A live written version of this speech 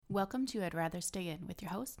Welcome to I'd Rather Stay In with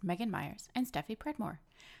your host, Megan Myers and Steffi Predmore.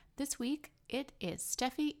 This week, it is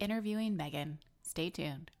Steffi interviewing Megan. Stay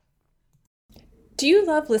tuned. Do you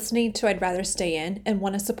love listening to I'd Rather Stay In and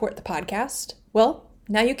want to support the podcast? Well,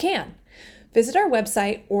 now you can. Visit our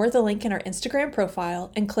website or the link in our Instagram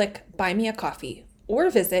profile and click Buy Me a Coffee, or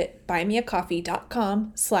visit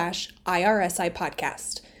buymeacoffee.com/IRSI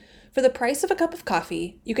podcast. For the price of a cup of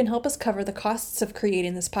coffee, you can help us cover the costs of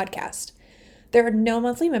creating this podcast. There are no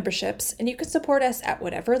monthly memberships, and you can support us at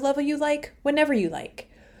whatever level you like, whenever you like.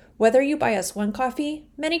 Whether you buy us one coffee,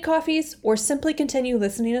 many coffees, or simply continue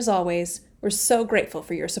listening as always, we're so grateful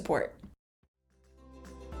for your support.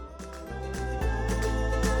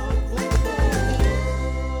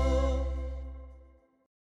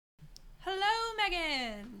 Hello,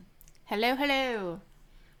 Megan. Hello, hello.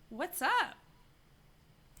 What's up?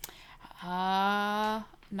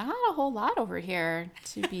 Not a whole lot over here,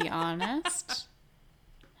 to be honest.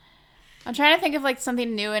 I'm trying to think of like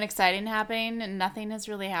something new and exciting happening, and nothing has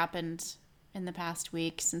really happened in the past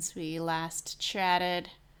week since we last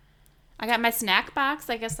chatted. I got my snack box.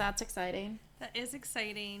 I guess that's exciting. That is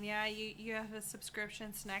exciting. Yeah, you have a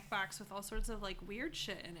subscription snack box with all sorts of like weird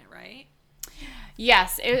shit in it, right?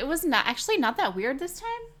 Yes, it was not that weird this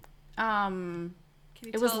time.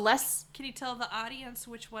 Was less. Can you tell the audience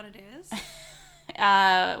which one it is?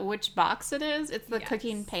 Which box it is? It's the Yes.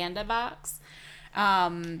 Cooking Panda box.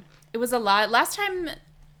 It was a lot. Last time,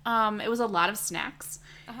 it was a lot of snacks.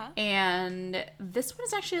 And this one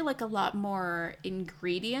is actually like a lot more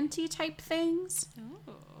ingredient-y type things.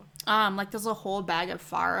 Ooh. Like there's a whole bag of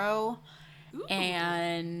farro. Ooh.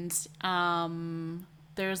 And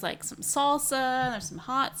there's like some salsa, there's some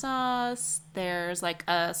hot sauce, there's like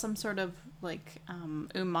some sort of like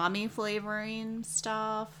umami flavoring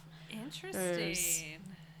stuff. Interesting. There's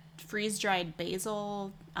freeze-dried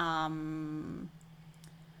basil,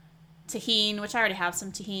 tahini, which I already have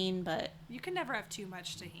some tahini, but You can never have too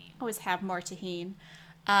much tahini. always have more tahini. You know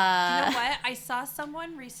what? I saw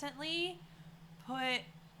someone recently put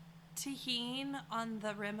tahini on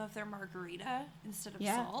the rim of their margarita instead of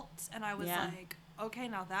Yeah. salt, and I was Yeah. like, okay,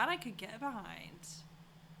 now that I could get behind.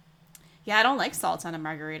 Yeah, I don't like salt on a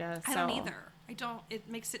margarita. I So. don't either. It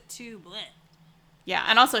makes it too bleh. Yeah,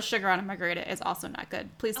 and also sugar on a margarita is also not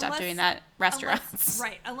good. Please stop doing that, restaurants.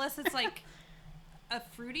 Unless it's like a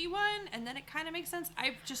fruity one, and then it kind of makes sense.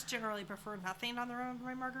 I just generally prefer nothing on the rim of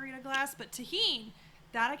my margarita glass, but tahini,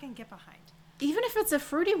 that I can get behind. Even if it's a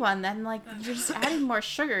fruity one, then like you're just adding more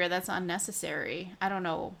sugar that's unnecessary. I don't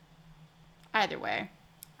know. Either way.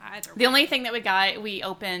 The only thing that we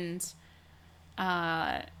opened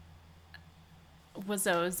was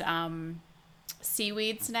those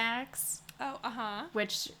seaweed snacks. Oh,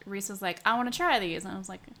 Which Reese was like, I want to try these. And I was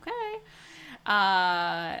like, okay.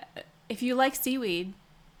 If you like seaweed,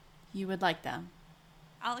 you would like them.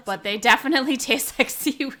 But they definitely taste like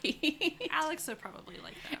seaweed. Alex would probably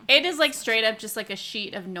like them. It is like straight up just like a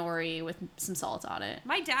sheet of nori with some salt on it.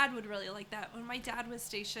 My dad would really like that. When my dad was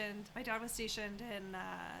stationed in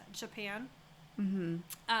Japan. Mm-hmm.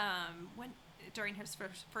 During his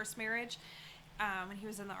first marriage. When he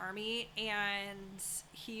was in the army, and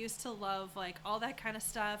he used to love like all that kind of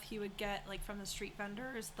stuff. He would get like from the street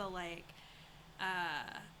vendors the like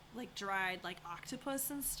dried like octopus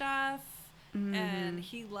and stuff, and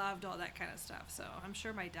he loved all that kind of stuff. So I'm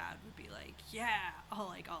sure my dad would be like, yeah,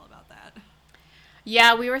 all about that.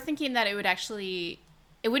 Yeah, we were thinking that it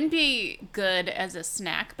wouldn't be good as a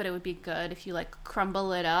snack, but it would be good if you like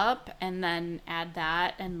crumble it up and then add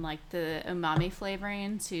that and like the umami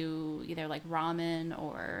flavoring to either like ramen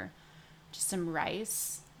or just some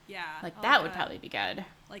rice. Yeah. Like that would probably be good.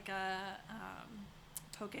 Like a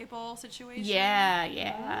poke bowl situation. Yeah.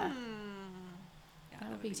 Yeah,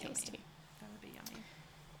 That would be tasty. Yummy. That would be yummy.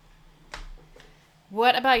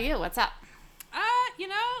 What about you? What's up?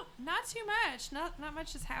 Not too much. Not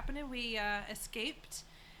much is happening. We escaped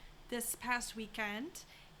this past weekend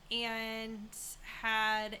and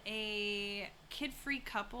had a kid-free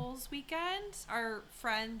couples weekend. Our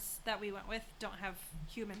friends that we went with don't have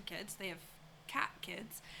human kids. They have cat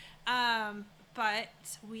kids.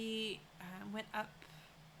 But we went up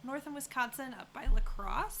north in Wisconsin, up by La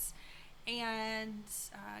Crosse, and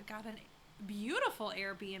got a beautiful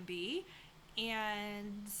Airbnb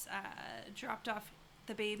and dropped off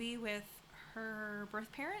the baby with her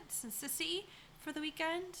birth parents and Sissy for the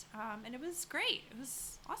weekend, and it was great. It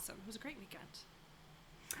was awesome. It was a great weekend.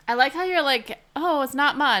 I like how you're like, oh, it's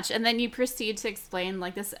not much, and then you proceed to explain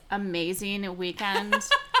like this amazing weekend.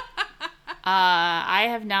 I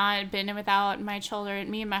have not been without my children.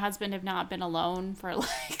 Me and my husband have not been alone for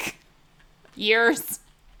like years.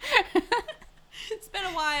 It's been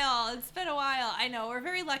been a while. It's been a while. I know. We're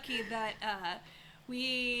very lucky that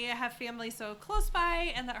we have family so close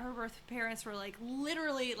by, and that her birth parents were like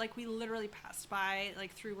literally, like we literally passed by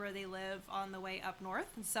like through where they live on the way up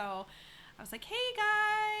north. And so I was like, hey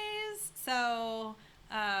guys. So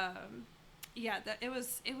yeah, it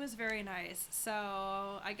was very nice. So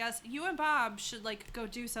I guess you and Bob should like go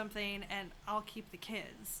do something, and I'll keep the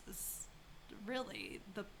kids. Is really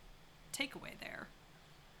the takeaway there.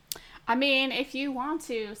 I mean, if you want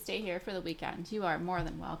to stay here for the weekend, you are more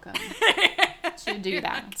than welcome to do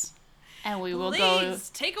that. And we will Please,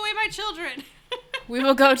 take away my children. We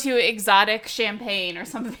will go to exotic champagne or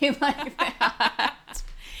something like that.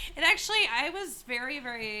 And actually, I was very,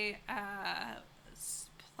 very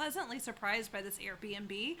pleasantly surprised by this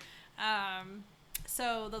Airbnb.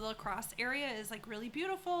 So the La Crosse area is like really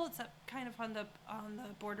beautiful. It's up kind of on the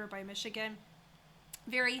border by Michigan.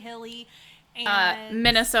 Very hilly. And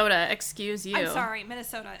Minnesota, excuse you. I'm sorry,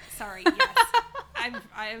 Minnesota. Sorry, yes.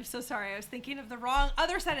 I am so sorry. I was thinking of the wrong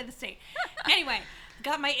other side of the state. Anyway,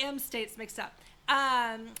 got my M states mixed up.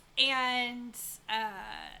 And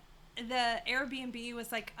the Airbnb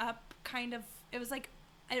was like up kind of, it was like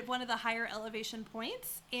at one of the higher elevation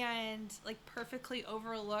points, and like perfectly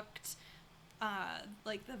overlooked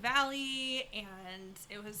like the valley, and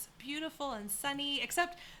it was beautiful and sunny,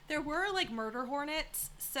 except there were like murder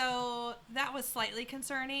hornets, so that was slightly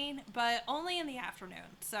concerning, but only in the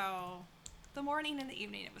afternoon. So the morning and the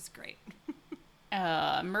evening, it was great.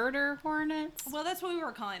 Murder hornets? Well, that's what we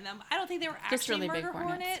were calling them. I don't think they were actually really murder big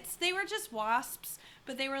hornets. They were just wasps,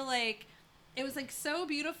 but they were like, it was like so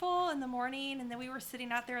beautiful in the morning, and then we were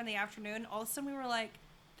sitting out there in the afternoon. All of a sudden we were like,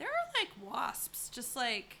 there are like wasps just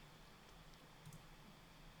like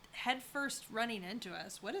head first running into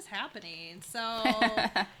us. What is happening? So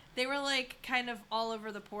they were like kind of all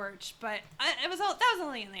over the porch, but that was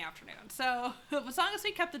only in the afternoon. So as long as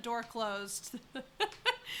we kept the door closed,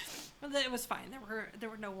 it was fine. There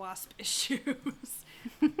were no wasp issues.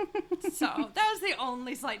 So that was the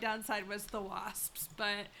only slight downside, was the wasps.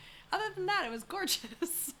 But other than that, it was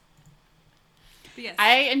gorgeous. But yes.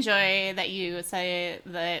 I enjoy that you say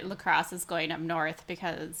that La Crosse is going up north,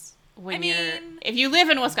 because if you live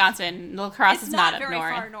in Wisconsin, La Crosse is not up north. It's not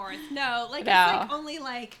very far north. No, like No. It's like only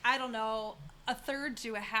like, I don't know, a third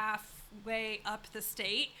to a half way up the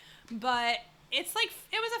state, but it's like,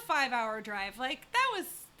 it was a 5-hour drive. Like that was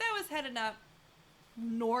heading up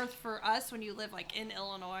north for us when you live like in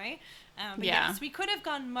Illinois. But yes, we could have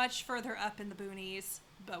gone much further up in the boonies,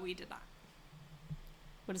 but we did not.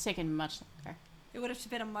 Would have taken much longer. It would have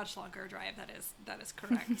been a much longer drive. That is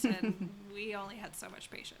correct. And we only had so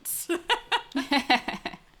much patience. Okay,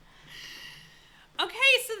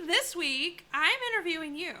 so this week I'm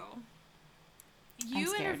interviewing you.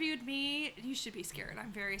 You interviewed me. You should be scared.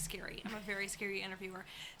 I'm very scary. I'm a very scary interviewer.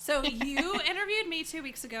 So you interviewed me 2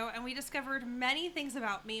 weeks ago, and we discovered many things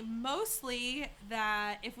about me. Mostly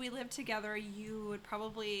that if we lived together, you would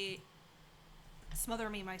probably smother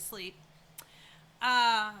me in my sleep.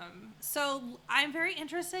 So I'm very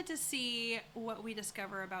interested to see what we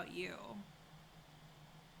discover about you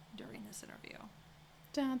during this interview.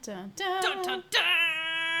 Dun, dun, dun. Dun, dun,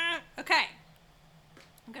 dun! Okay.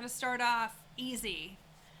 I'm going to start off easy.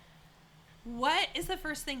 What is the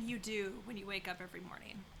first thing you do when you wake up every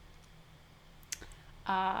morning?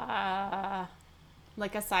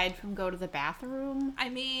 Like aside from go to the bathroom? I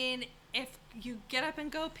mean, if you get up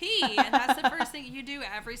and go pee, and that's the first thing you do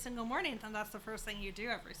every single morning, then that's the first thing you do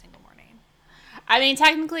every single morning. I mean,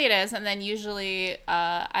 technically it is, and then usually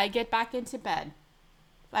I get back into bed.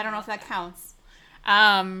 I don't know if that counts.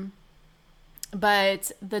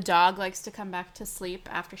 But the dog likes to come back to sleep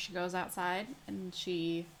after she goes outside, and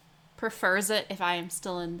she prefers it if I am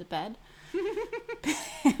still in the bed.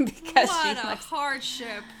 Because what a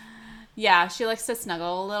hardship. Yeah, she likes to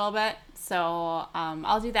snuggle a little bit, so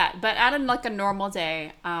I'll do that. But out on like a normal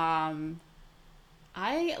day, I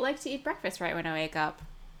like to eat breakfast right when I wake up.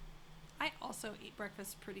 I also eat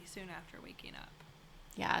breakfast pretty soon after waking up.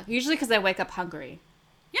 Yeah, usually because I wake up hungry.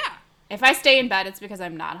 Yeah. If I stay in bed, it's because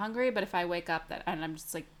I'm not hungry. But if I wake up and I'm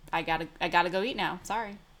just like, I gotta go eat now.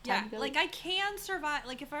 Sorry. Yeah, like I can survive.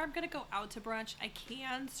 Like if I'm gonna go out to brunch, I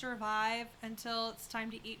can survive until it's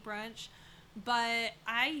time to eat brunch. But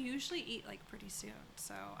I usually eat like pretty soon.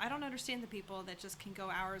 So I don't understand the people that just can go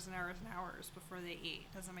hours and hours and hours before they eat.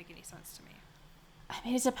 It doesn't make any sense to me. I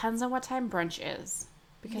mean, it depends on what time brunch is.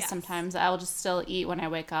 Because Yes. sometimes I'll just still eat when I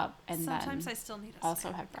wake up, and Sometimes then I still need a also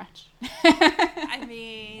snack. have brunch.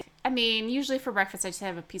 I mean, usually for breakfast I just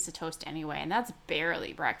have a piece of toast anyway, and that's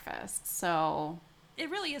barely breakfast. So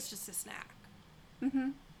it really is just a snack.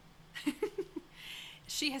 mhm.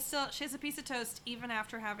 she has a piece of toast even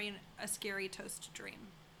after having a scary toast dream.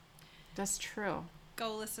 That's true.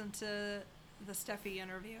 Go listen to the Steffi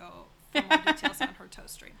interview for more details on her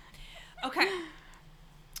toast dream. Okay.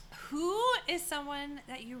 Who is someone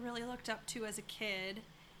that you really looked up to as a kid,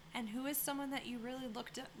 and who is someone that you really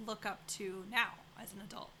look up to now as an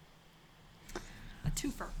adult? A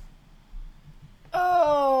twofer.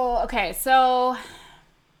 Oh, okay. So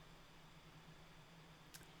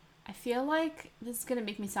I feel like this is gonna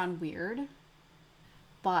make me sound weird,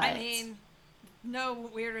 but I mean, no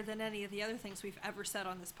weirder than any of the other things we've ever said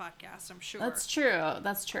on this podcast, I'm sure. that's true.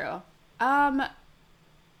 That's true. For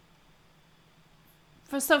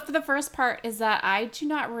the first part is that I do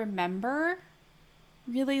not remember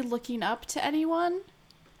really looking up to anyone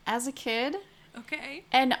as a kid. Okay.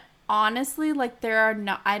 And honestly, like there are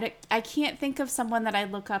not, I can't think of someone that I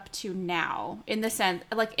look up to now in the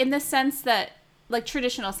sense that, like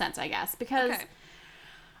traditional sense, I guess, because, Okay.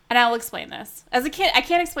 and I'll explain this. As a kid, I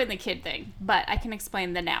can't explain the kid thing, but I can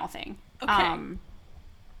explain the now thing. Okay.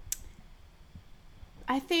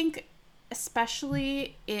 I think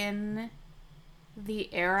especially in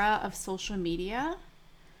the era of social media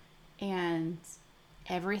and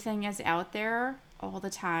everything is out there all the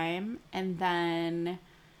time, and then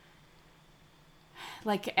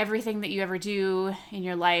like everything that you ever do in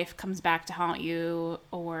your life comes back to haunt you,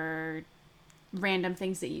 or random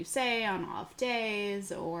things that you say on off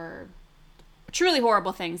days, or truly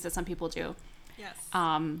horrible things that some people do. Yes.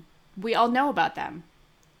 We all know about them.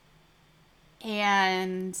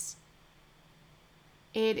 And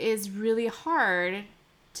it is really hard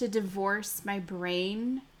to divorce my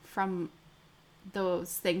brain from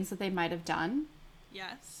those things that they might have done,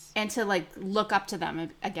 Yes. and to like look up to them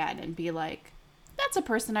again and be like, that's a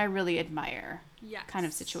person I really admire. Yes. Kind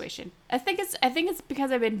of situation. I think it's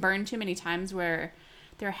because I've been burned too many times where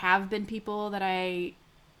there have been people that I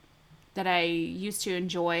used to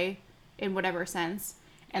enjoy in whatever sense,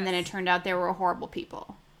 and then it Yes. turned out they were horrible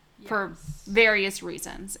people for Yes. various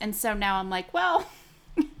reasons. And so now I'm like, well,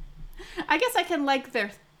 I guess I can like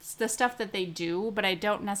the stuff that they do, but I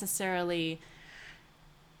don't necessarily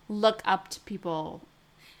look up to people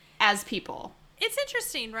as people. It's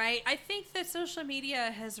interesting, right? I think that social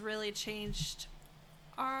media has really changed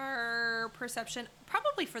our perception,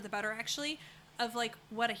 probably for the better, actually, of like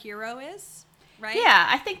what a hero is, right? Yeah,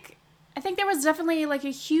 I think there was definitely like a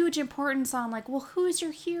huge importance on like, well, who's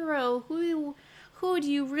your hero? Who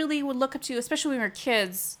do you really would look up to, especially when we were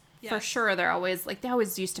kids? For Yes. sure, they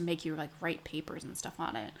always used to make you like write papers and stuff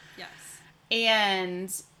on it. Yes.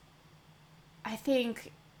 And I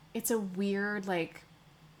think it's a weird, like,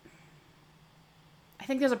 I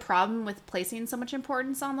think there's a problem with placing so much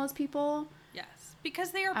importance on those people. Yes.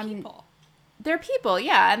 Because they are I mean, people. They're people,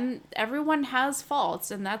 yeah, and everyone has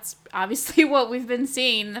faults, and that's obviously what we've been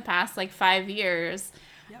seeing in the past, like, 5 years.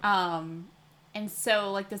 Yep. And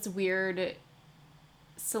so, like, this weird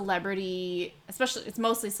celebrity, especially, it's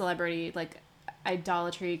mostly celebrity, like,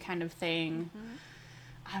 idolatry kind of thing.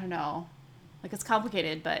 I don't know. Like, it's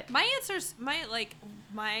complicated, but...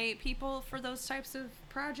 My people for those types of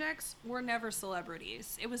projects were never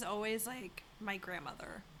celebrities. It was always, like, my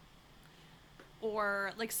grandmother.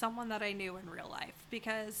 Or, like, someone that I knew in real life.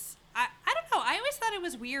 Because, I don't know, I always thought it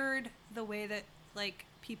was weird the way that, like,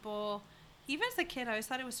 people... Even as a kid, I always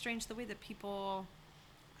thought it was strange the way that people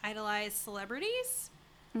idolize celebrities.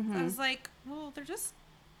 I was like, well, they're just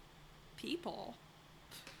people.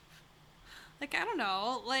 Like, I don't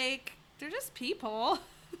know. Like, they're just people.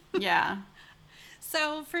 Yeah.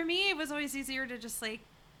 So for me, it was always easier to just like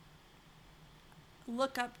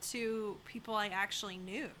look up to people I actually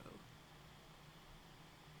knew.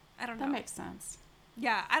 I don't know. That makes sense.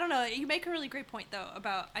 Yeah, I don't know. You make a really great point though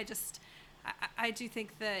about I do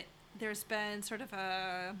think that there's been sort of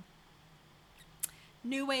a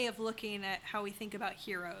new way of looking at how we think about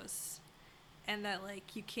heroes, and that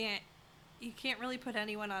like you can't really put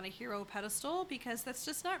anyone on a hero pedestal because that's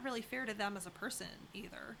just not really fair to them as a person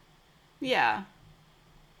either. Yeah.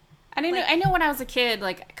 And I know when I was a kid,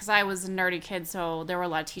 like, because I was a nerdy kid, so there were a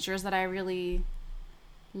lot of teachers that I really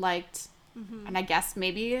liked. And I guess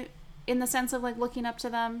maybe in the sense of, like, looking up to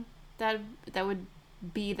them, that would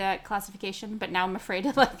be that classification. But now I'm afraid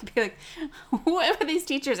to, like, be like, what were these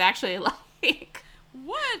teachers actually like?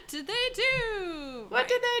 What did they do? What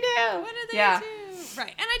did they do? What did they Yeah. do?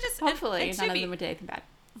 Right. And I just... Hopefully and none of them would do anything bad.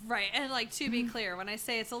 Right. And, like, to be clear, when I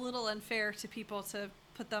say it's a little unfair to people to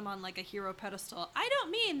put them on, like, a hero pedestal, I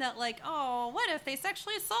don't mean that, like, oh, what if they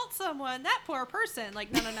sexually assault someone? That poor person.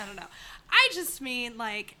 Like, no. I just mean,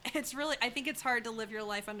 like, it's really... I think it's hard to live your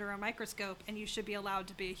life under a microscope, and you should be allowed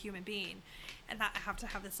to be a human being. and not have to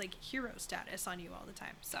have this like hero status on you all the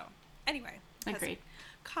time. So anyway, that's Agreed.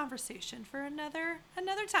 a conversation for another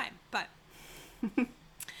time. But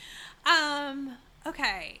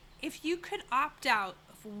okay, if you could opt out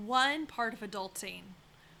of one part of adulting,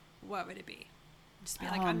 what would it be? Just be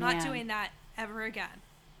like, Oh, I'm not man. doing that ever again.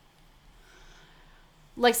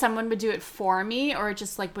 Like someone would do it for me, or it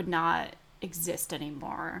just like would not exist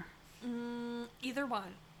anymore. Either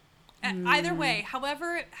one. Either way,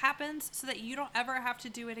 however it happens, so that you don't ever have to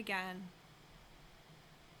do it again.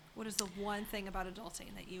 What is the one thing about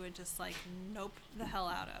adulting that you would just like nope the hell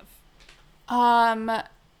out of?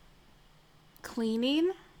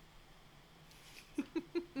 Cleaning.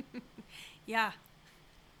 Yeah.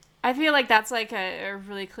 I feel like that's like a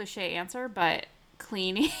really cliche answer, but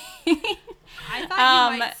cleaning. I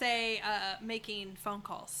thought you might say making phone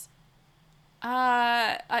calls. See,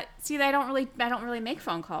 I don't really make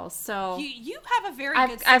phone calls, so You have a very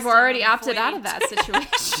good system I've already of opted out of avoiding- that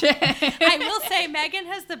situation. I will say Megan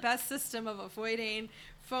has the best system of avoiding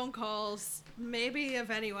phone calls, maybe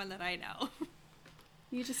of anyone that I know.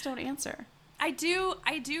 You just don't answer. I do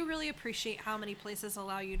really appreciate how many places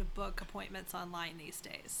allow you to book appointments online these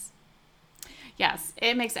days. Yes,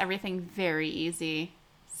 it makes everything very easy.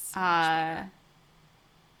 So much better.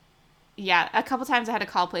 Yeah, a couple times I had to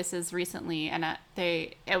call places recently, and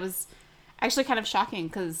it was actually kind of shocking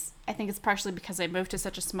because I think it's partially because I moved to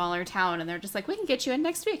such a smaller town, and they're just like, "We can get you in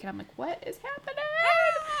next week," and I'm like, "What is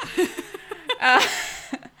happening?"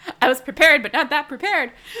 I was prepared, but not that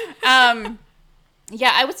prepared.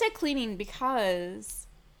 Yeah, I would say cleaning because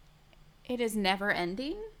it is never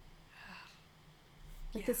ending.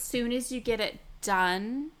 Like, Yeah. as soon as you get it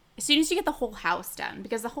done, as soon as you get the whole house done,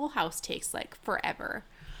 because the whole house takes like forever,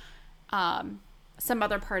 some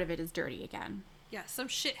other part of it is dirty again. Yeah, some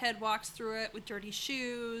shithead walks through it with dirty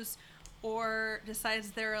shoes, or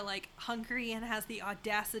decides they're like hungry and has the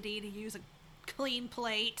audacity to use a clean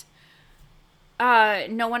plate.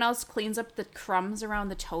 No one else cleans up the crumbs around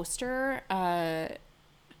the toaster.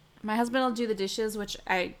 My husband will do the dishes, which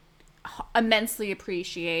I immensely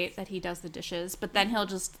appreciate that he does the dishes, but then he'll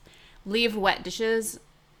just leave wet dishes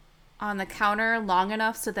on the counter long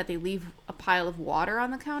enough so that they leave a pile of water on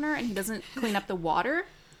the counter, and he doesn't clean up the water.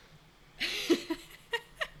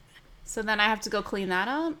 So then I have to go clean that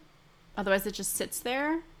up. Otherwise it just sits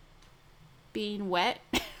there being wet.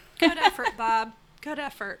 Good effort, Bob. Good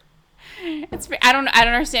effort. I don't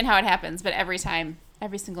understand how it happens, but every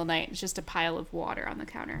single night, it's just a pile of water on the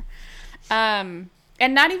counter. And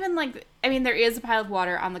not even like, I mean, there is a pile of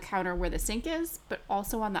water on the counter where the sink is, but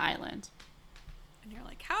also on the island. And you're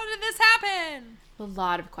like, how did this happen? A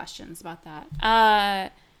lot of questions about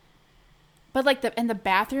that. But like the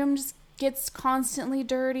bathroom just gets constantly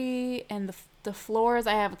dirty, and the floors,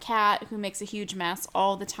 I have a cat who makes a huge mess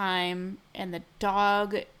all the time, and the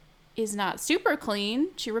dog is not super clean.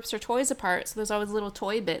 She rips her toys apart, so there's always little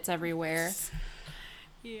toy bits everywhere.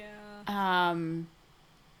 Yeah.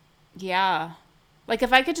 Yeah. Like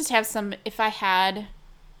if I could just have if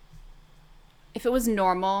it was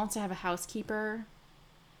normal to have a housekeeper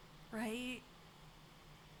Right?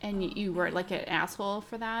 and you were like an asshole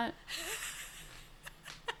for that.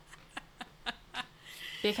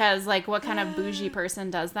 Because like what kind of bougie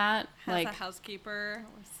person does that? Has Like a housekeeper.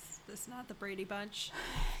 Was this not the Brady Bunch?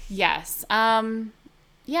 yes.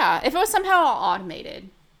 Yeah, if it was somehow all automated.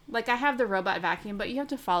 Like I have the robot vacuum, but you have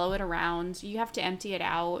to follow it around. You have to empty it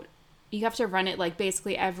out. You have to run it like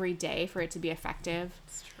basically every day for it to be effective.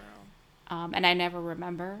 It's true. And I never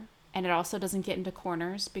remember. And it also doesn't get into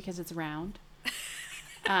corners because it's round.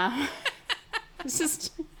 It's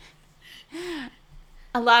just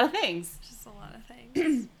a lot of things Just a lot of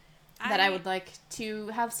things. that I would like to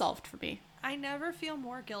have solved for me. I never feel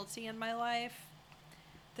more guilty in my life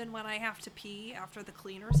than when I have to pee after the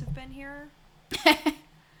cleaners have been here.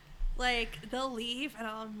 Like, they'll leave and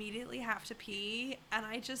I'll immediately have to pee, and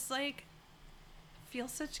I just, like, feel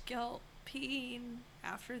such guilt peeing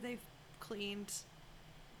after they've cleaned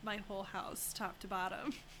my whole house top to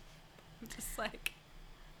bottom. I'm just like,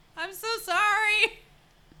 I'm so sorry.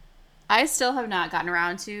 I still have not gotten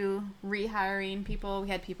around to rehiring people. We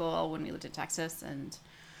had people when we lived in Texas, and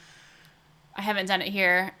I haven't done it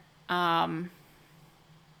here. I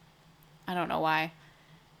don't know why.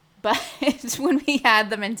 But when we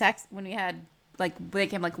had them in Texas, when we had, like, they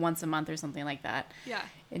came, like, once a month or something like that. Yeah.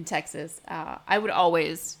 In Texas, I would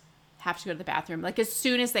always have to go to the bathroom. Like, as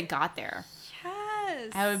soon as they got there,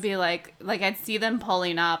 Yes. I would be like, I'd see them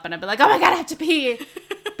pulling up, and I'd be like, oh my God, I have to pee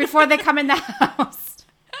before they come in the house.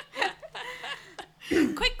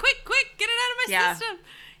 quick, get it out of my Yeah. system.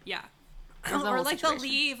 Yeah. was the Or whole like they'll situation.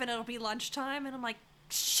 leave and it'll be lunchtime and I'm like,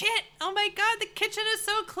 shit, oh my God, the kitchen is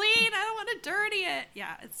so clean. I don't want to dirty it.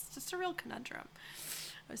 Yeah, it's just a real conundrum.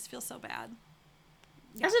 I always feel so bad.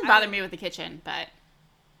 That doesn't bother me with the kitchen, but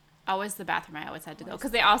always the bathroom I always had to go.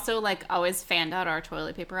 Because they also, like, always fanned out our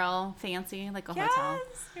toilet paper all fancy, like a hotel.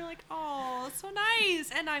 You're like, oh, it's so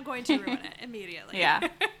nice. And I'm going to ruin it immediately. Yeah.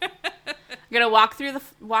 I'm going to walk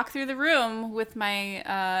through the room with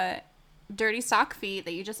my dirty sock feet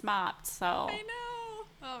that you just mopped, so. I know.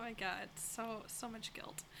 Oh, my God. So much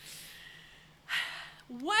guilt.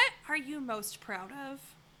 What are you most proud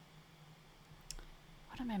of?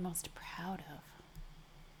 What am I most proud of?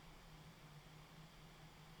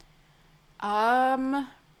 I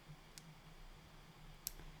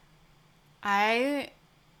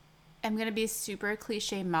am gonna be super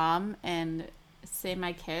cliche mom and say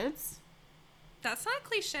my kids. That's not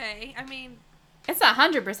cliche. I mean, it's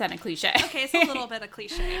 100% a cliche. Okay, it's a little bit of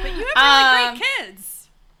cliche, but you have really great kids.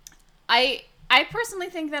 I personally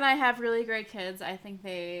think that I have really great kids. I think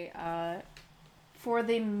they, for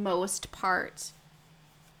the most part,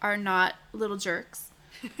 are not little jerks.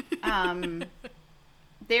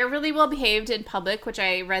 They're really well behaved in public, which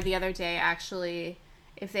I read the other day, actually.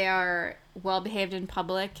 If they are well behaved in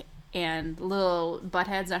public and little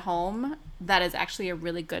buttheads at home, that is actually a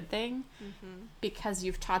really good thing. Mm-hmm. Because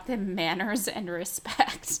you've taught them manners and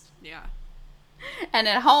respect. Yeah. And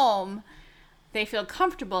at home, they feel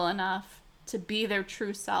comfortable enough to be their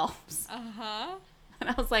true selves. Uh-huh. And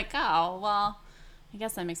I was like, oh, well, I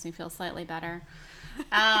guess that makes me feel slightly better.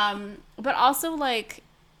 But also, like,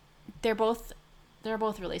 they're both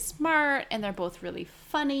really smart, and they're both really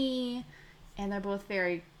funny, and they're both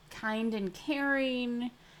very kind and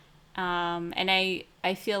caring. And I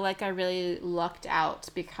feel like I really lucked out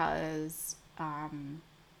because I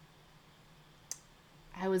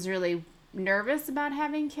was really nervous about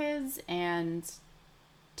having kids and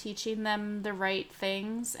teaching them the right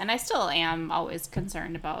things. And I still am always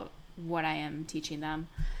concerned about what I am teaching them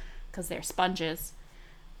because they're sponges.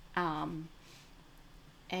 And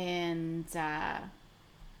I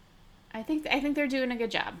think they're doing a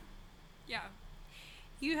good job. Yeah.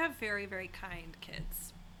 You have very, very kind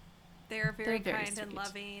kids. They're very kind and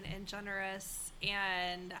loving and generous,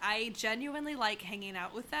 and I genuinely like hanging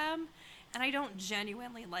out with them, and I don't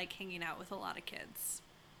genuinely like hanging out with a lot of kids.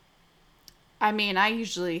 I mean, I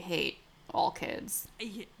usually hate all kids.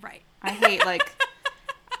 Yeah, right. I hate, like,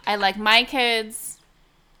 I like my kids,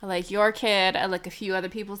 I like your kid, I like a few other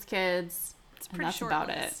people's kids. It's a pretty short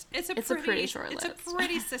list. It's a pretty short list. It's a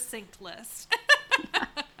pretty succinct list.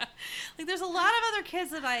 Like, there's a lot of other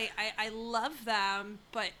kids that I love them,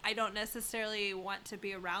 but I don't necessarily want to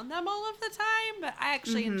be around them all of the time. But I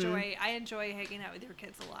actually enjoy hanging out with your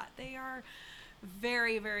kids a lot. They are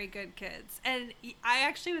very, very good kids. And I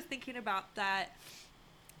actually was thinking about that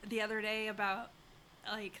the other day about,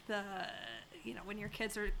 like, when your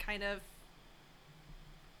kids are kind of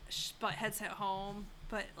butt heads at home,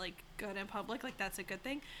 but, like, good in public, like, that's a good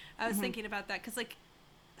thing. I was thinking about that because, like,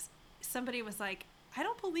 somebody was like, I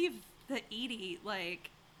don't believe that Edie, like,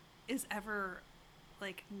 is ever,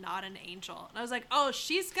 like, not an angel. And I was like, oh,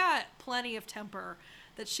 she's got plenty of temper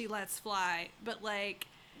that she lets fly. But, like,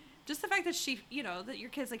 just the fact that she, that your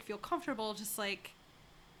kids, like, feel comfortable just, like,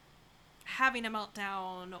 having a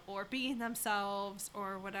meltdown or being themselves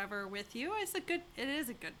or whatever with you it is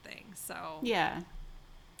a good thing. So, yeah.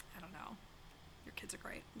 I don't know. Your kids are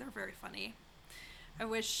great. They're very funny. I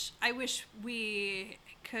wish we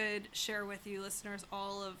could share with you listeners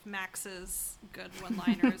all of Max's good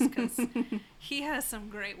one-liners because he has some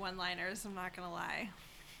great one-liners, I'm not going to lie.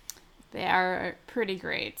 They are pretty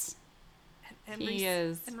great. And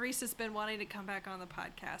Reese has been wanting to come back on the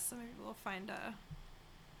podcast, so maybe we'll find a...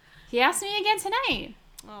 He asked me again tonight.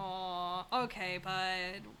 Oh, okay,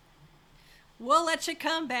 bud. We'll let you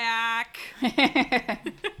come back.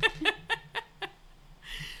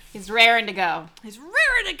 He's raring to go.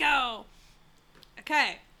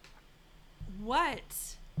 Okay.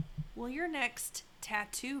 What will your next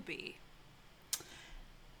tattoo be?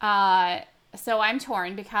 So I'm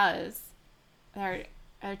torn because there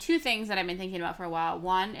are two things that I've been thinking about for a while.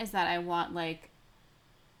 One is that I've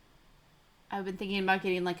been thinking about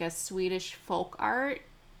getting, like, a Swedish folk art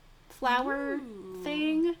flower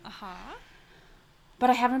thing. Uh-huh. But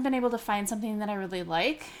I haven't been able to find something that I really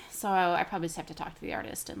like, so I probably just have to talk to the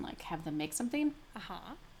artist and, like, have them make something.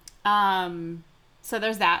 So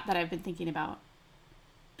there's that I've been thinking about.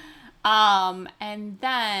 And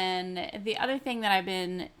then the other thing that I've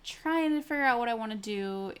been trying to figure out what I want to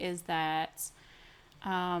do is that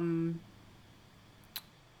I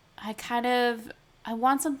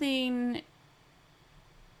want something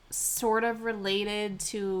sort of related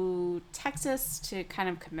to Texas to kind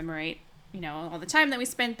of commemorate, all the time that we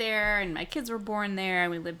spent there, and my kids were born there,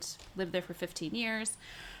 and we lived there for 15 years.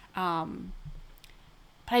 But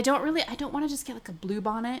I don't want to just get like a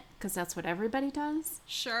bluebonnet because that's what everybody does.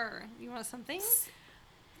 Sure. You want something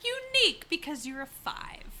unique because you're a 5.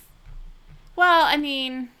 Well, I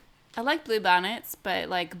mean, I like bluebonnets, but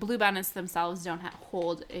like bluebonnets themselves don't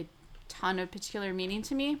hold a ton of particular meaning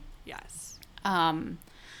to me. Yes. And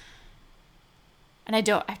I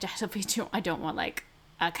don't want like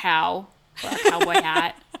a cow or a cowboy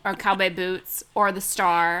hat or cowboy boots or the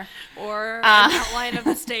star or an outline of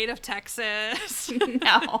the state of Texas.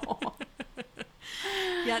 No.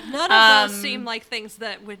 Yeah, none of those seem like things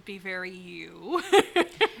that would be very you.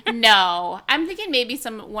 No, I'm thinking maybe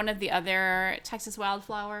one of the other Texas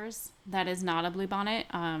wildflowers that is not a bluebonnet.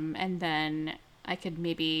 And then I could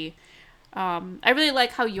maybe. I really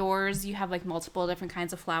like how you have like multiple different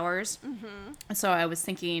kinds of flowers. Mm-hmm. So I was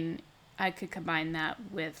thinking I could combine that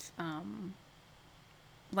with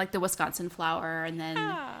like the Wisconsin flower, and then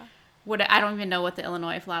I don't even know what the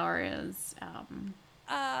Illinois flower is.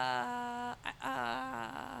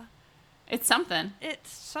 It's something. It's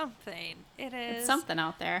something. It is. It's something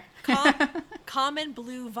out there. Common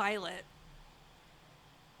blue violet.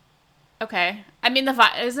 Okay. I mean,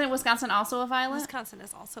 isn't Wisconsin also a violet? Wisconsin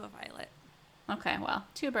is also a violet. Okay, well,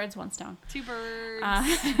 2 birds, 1 stone. 2 birds.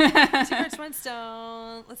 2 birds, 1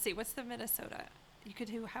 stone. Let's see. What's the Minnesota? You could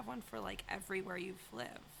have one for like everywhere you've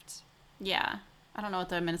lived. Yeah. I don't know what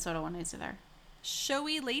the Minnesota one is either.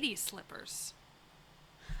 Showy lady slippers.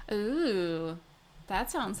 Ooh. That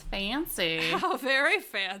sounds fancy. How very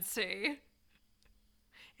fancy.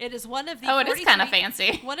 It is one of the it is kind of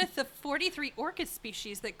fancy. One of the 43 orchid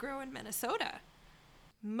species that grow in Minnesota.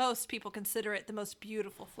 Most people consider it the most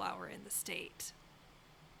beautiful flower in the state.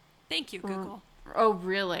 Thank you, Google. Oh,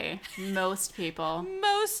 really? Most people.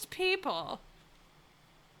 Most people.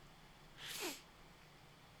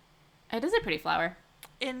 It is a pretty flower.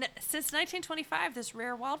 Since 1925, this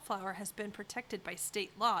rare wildflower has been protected by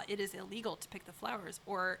state law. It is illegal to pick the flowers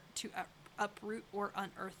or to uproot or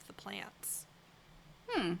unearth the plants.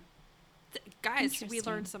 Guys, we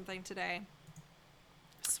learned something today.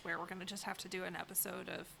 I swear we're going to just have to do an episode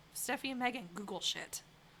of Steffi and Megan Google shit.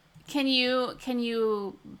 Can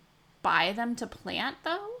you buy them to plant,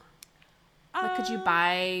 though? Like, could you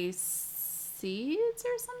buy seeds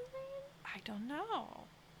or something? I don't know.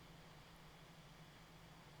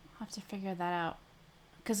 I'll have to figure that out.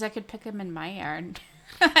 Because I could pick them in my yard.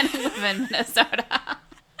 I live in Minnesota.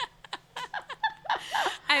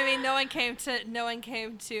 I mean, no one came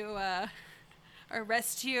to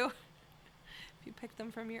arrest you if you pick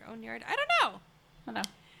them from your own yard. I don't know.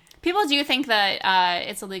 People do think that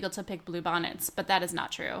it's illegal to pick bluebonnets, but that is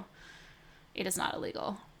not true. It is not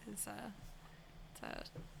illegal. It's a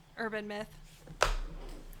urban myth.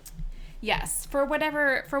 Yes, for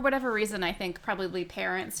whatever reason, I think probably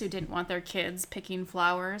parents who didn't want their kids picking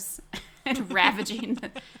flowers and ravaging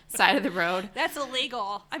the side of the road. That's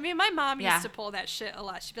illegal. I mean, my mom used to pull that shit a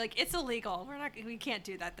lot. She'd be like, "It's illegal. We can't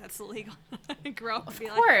do that. That's illegal." Grow up and be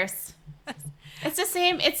like, of course. It's the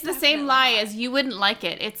same. It's the same lie as you wouldn't like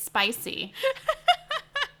it. It's spicy.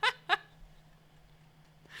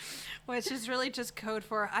 Which is really just code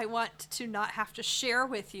for I want to not have to share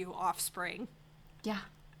with you, offspring. Yeah.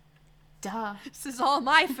 Duh. This is all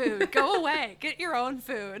my food. Go away. Get your own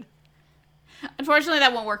food. Unfortunately,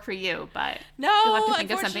 that won't work for you, but no, you'll have to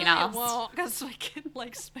think of something else. It won't, because my kid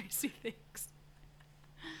likes spicy things.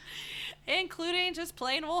 Including just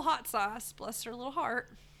plain old hot sauce. Bless her little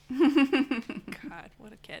heart. God,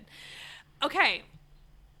 what a kid. Okay.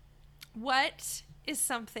 What is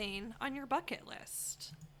something on your bucket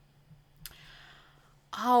list?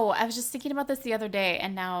 Oh, I was just thinking about this the other day,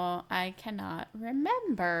 and now I cannot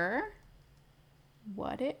remember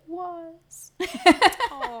what it was.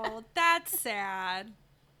 Oh, that's sad.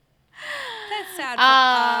 That's sad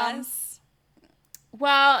for us.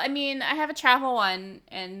 Well, I mean, I have a travel one,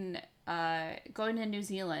 and going to New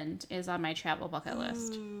Zealand is on my travel bucket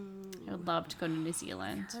list. I would love to go to New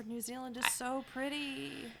Zealand. I heard New Zealand is so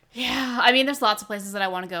pretty. Yeah, I mean, there's lots of places that I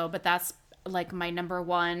want to go, but that's like my number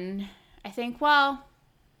one. I think, well,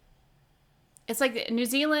 it's like New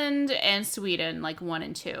Zealand and Sweden, like 1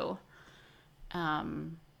 and 2.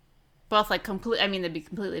 Both like complete. I mean, they'd be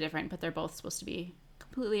completely different, but they're both supposed to be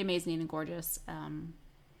completely amazing and gorgeous.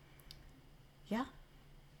 Yeah.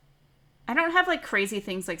 I don't have like crazy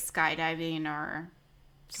things like skydiving or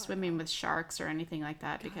swimming with sharks or anything like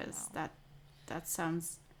that because that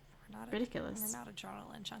sounds ridiculous. We're not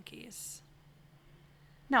adrenaline junkies.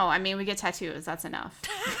 No, I mean, we get tattoos. That's enough.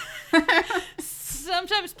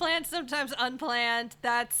 Sometimes planned, sometimes unplanned.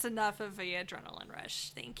 That's enough of the adrenaline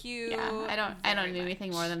rush. Thank you. Yeah, I don't need very anything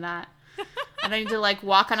much. more than that. I don't need to like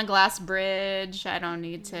walk on a glass bridge. I don't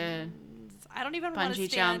need to I don't even want to bungee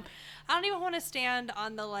stand. jump. I don't even want to stand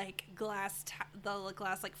on the like glass,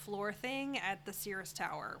 glass like floor thing at the Sears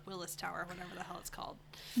Tower, Willis Tower, whatever the hell it's called.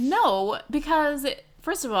 No, because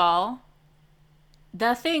first of all,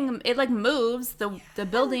 the thing it like moves, the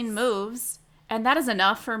building moves, and that is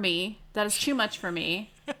enough for me. That is too much for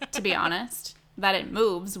me, to be honest. That it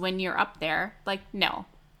moves when you're up there. Like, no.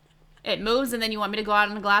 It moves and then you want me to go out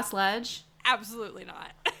on a glass ledge? Absolutely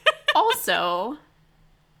not. Also,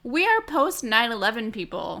 we are post 9/11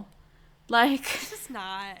 people. Like, Just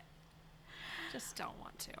not. Just don't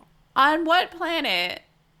want to. on what planet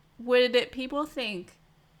would people think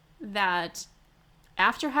that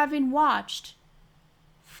after having watched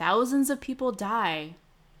thousands of people die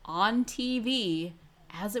on TV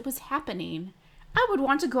as it was happening, I would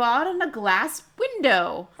want to go out on a glass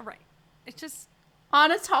window All right. It's just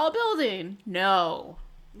on a tall building? No.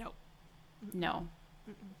 nope. No.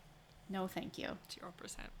 No, thank you.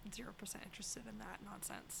 0%. 0% interested in that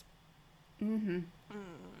nonsense. Mm-hmm.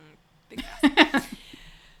 Big pass.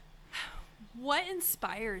 What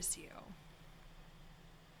inspires you?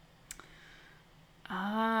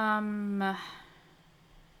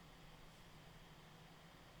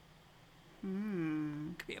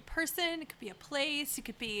 It could be a person, it could be a place, it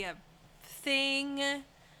could be a thing, it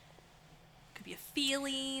could be a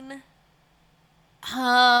feeling.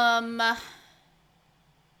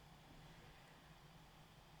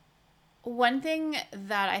 One thing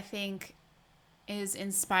that I think is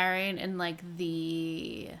inspiring in like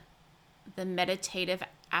the meditative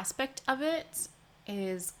aspect of it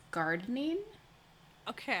is gardening.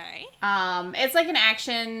 Okay. It's like an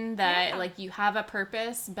action that Yeah. like you have a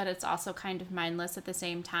purpose, but it's also kind of mindless at the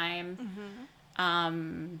same time.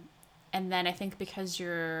 And then I think because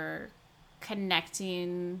you're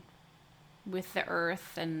connecting with the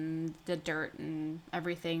earth and the dirt and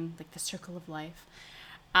everything, like the circle of life,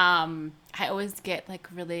 I always get like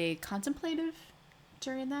really contemplative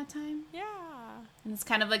during that time. Yeah. And it's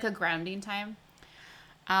kind of like a grounding time.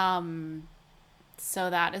 So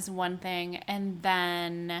that is one thing. And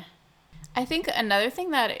then I think another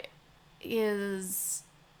thing that is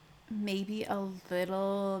maybe a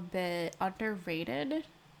little bit underrated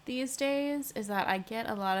these days is that I get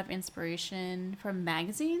a lot of inspiration from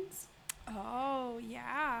magazines. Oh,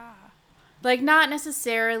 yeah. Like, not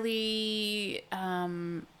necessarily,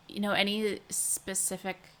 any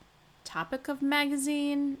specific topic of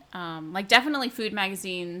magazine. Like, definitely food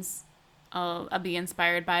magazines I'll be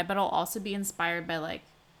inspired by, but I'll also be inspired by, like,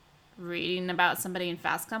 reading about somebody in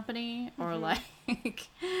Fast Company or, like,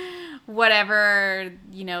 whatever,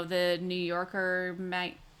 the New Yorker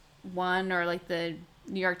one or, like, the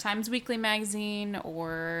New York Times Weekly magazine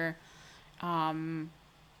or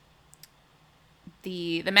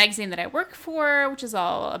the magazine that I work for, which is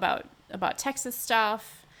all about Texas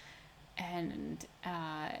stuff. And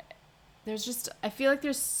there's just, I feel like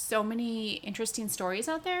there's so many interesting stories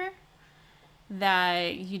out there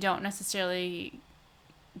that you don't necessarily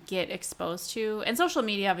get exposed to. And social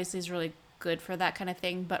media obviously is really good for that kind of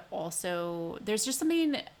thing, but also there's just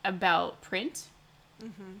something about print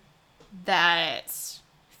that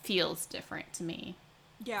feels different to me.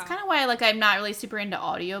 Yeah. It's kind of why like I'm not really super into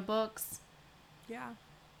audiobooks. Yeah.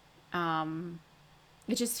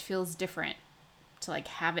 It just feels different to like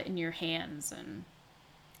have it in your hands, and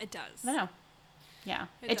It does. I don't know. Yeah.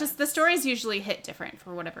 It It just, does. the stories usually hit different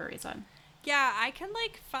for whatever reason. Yeah, I can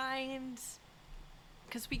like find,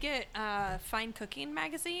 because we get Fine Cooking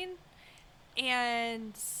magazine,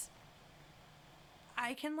 and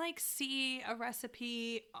I can like see a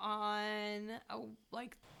recipe on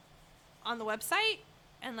on the website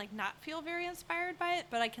and like not feel very inspired by it,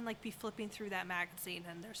 but I can like be flipping through that magazine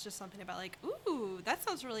and there's just something about like, ooh, that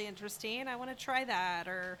sounds really interesting. I want to try that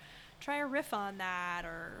or try a riff on that,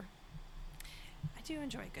 or I do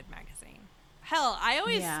enjoy a good magazine. Hell, I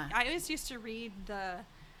always used to read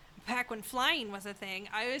back when flying was a thing,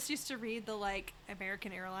 I always used to read the like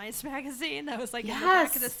American Airlines magazine that was like in the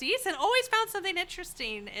back of the seats, and always found something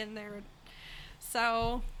interesting in there.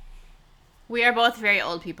 So We are both very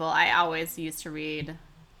old people. I always used to read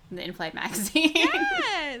the in-flight magazine.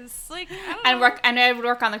 yes, like I don't know. and I would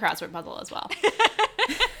work on the crossword puzzle as well.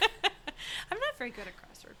 I'm not very good at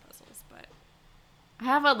crossword puzzles, but I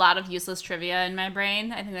have a lot of useless trivia in my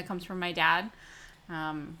brain. I think that comes from my dad.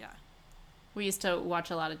 yeah. We used to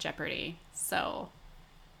watch a lot of Jeopardy, so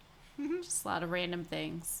just a lot of random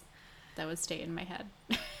things that would stay in my head.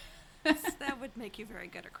 That would would make you very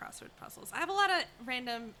good at crossword puzzles. I have a lot of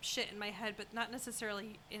random shit in my head, but not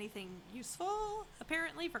necessarily anything useful,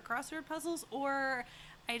 apparently, for crossword puzzles, or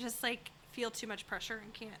I just, like, feel too much pressure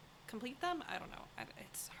and can't complete them. I don't know.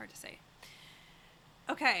 It's hard to say.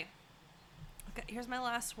 Okay, here's my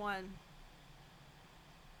last one.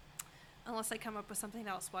 Unless I come up with something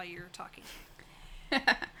else while you're talking.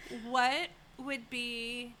 What would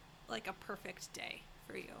be, like, a perfect day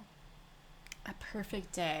for you? A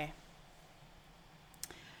perfect day.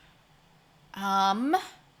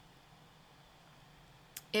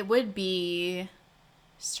 It would be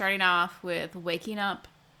starting off with waking up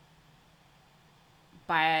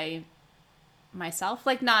by myself,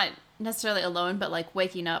 like not necessarily alone, but like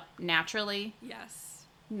waking up naturally, Yes.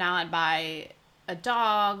 not by a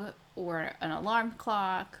dog or an alarm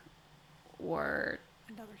clock or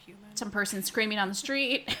Another human. some person screaming on the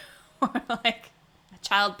street or like a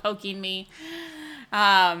child poking me.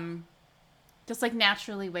 Just like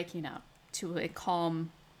naturally waking up to a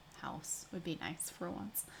calm house would be nice for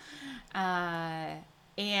once.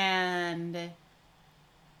 And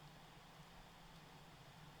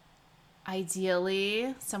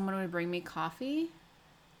ideally, someone would bring me coffee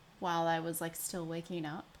while I was like still waking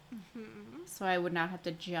up. Mm-hmm. So I would not have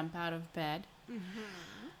to jump out of bed.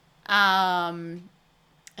 Mm-hmm.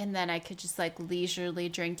 And then I could just like leisurely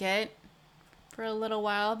drink it for a little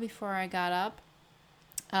while before I got up.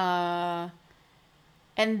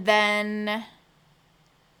 And then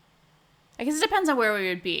I guess it depends on where we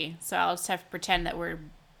would be. So I'll just have to pretend that we're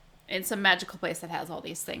in some magical place that has all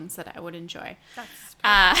these things that I would enjoy. That's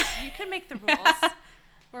perfect. You can make the rules.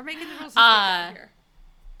 We're making the rules here.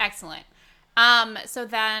 Excellent. So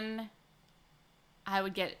then I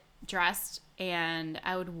would get dressed and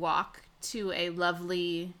I would walk to a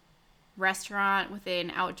lovely restaurant with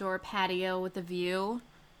an outdoor patio with a view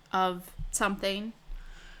of something.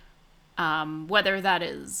 Whether that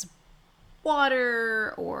is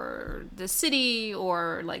water or the city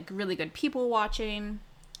or like really good people watching.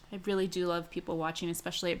 I really do love people watching,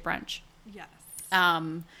 especially at brunch. Yes.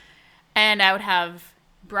 And I would have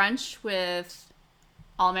brunch with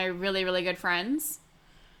all my really, really good friends.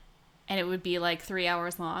 And it would be like 3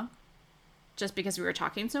 hours long just because we were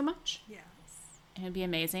talking so much. Yes. And it'd be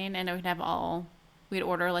amazing. And we'd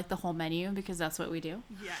order like the whole menu because that's what we do.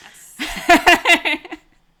 Yes.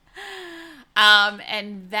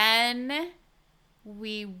 And then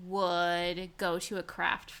we would go to a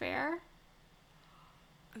craft fair.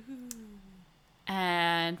 Ooh.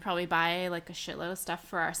 And probably buy like a shitload of stuff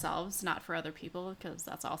for ourselves, not for other people, because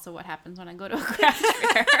that's also what happens when I go to a craft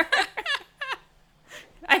fair.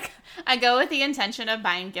 I go with the intention of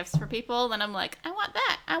buying gifts for people, then I'm like, I want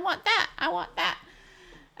that, I want that, I want that.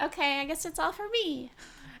 Okay, I guess it's all for me.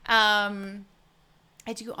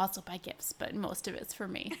 I do also buy gifts, but most of it's for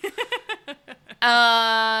me.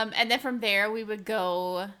 And then from there, we would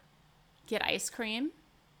go get ice cream.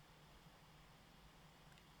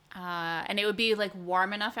 And it would be like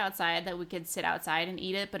warm enough outside that we could sit outside and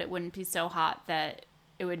eat it, but it wouldn't be so hot that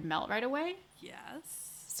it would melt right away.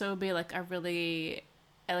 Yes. So it would be like a really,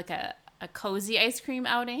 like a cozy ice cream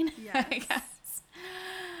outing, yes. I guess.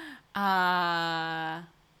 I'm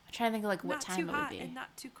trying to think of like what not time it would be. Not too hot and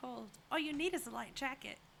not too cold. All you need is a light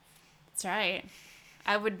jacket. That's right.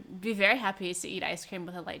 I would be very happy to eat ice cream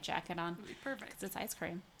with a light jacket on. It would be perfect. Because it's ice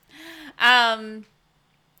cream.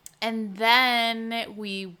 And then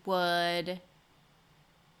we would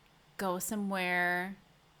go somewhere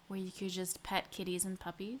where you could just pet kitties and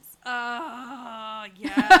puppies. Oh,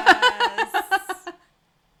 yes.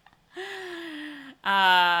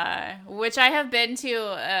 Which I have been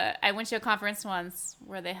to. I went to a conference once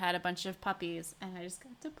where they had a bunch of puppies, and I just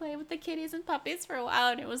got to play with the kitties and puppies for a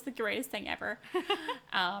while, and it was the greatest thing ever.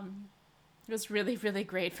 It was really, really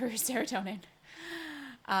great for serotonin.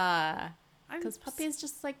 Because puppies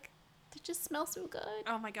just like, they just smell so good.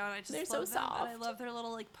 Oh my god, They're love so them. soft. And I love their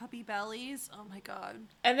little like puppy bellies. Oh my god.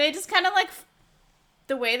 And they just kind of like,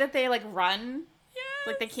 the way that they like run, Yes.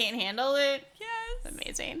 like they can't handle it. Yes.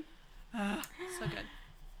 Amazing. So good.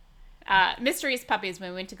 Mystery's puppies, when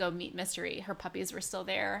we went to go meet Mystery, her puppies were still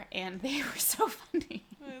there, and they were so funny.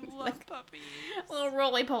 I love Like, puppies. little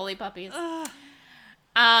roly-poly puppies. Ugh.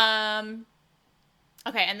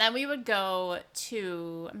 Okay, and then we would go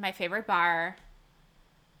to my favorite bar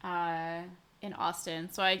in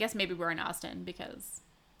Austin. So I guess maybe we're in Austin because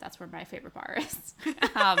that's where my favorite bar is.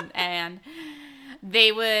 And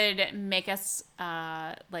they would make us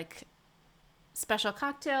like special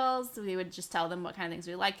cocktails. We would just tell them what kind of things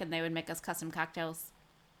we like, and they would make us custom cocktails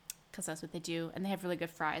because that's what they do. And they have really good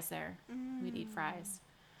fries there. We'd eat fries.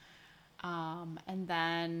 And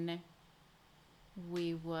then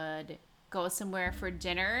we would go somewhere for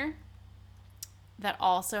dinner that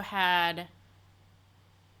also had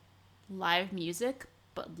live music,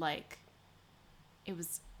 but like it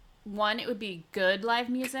would be good live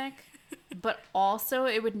music, but also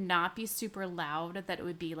it would not be super loud that it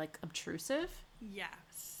would be like obtrusive.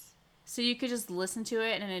 Yes. So you could just listen to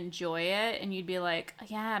it and enjoy it, and you'd be like,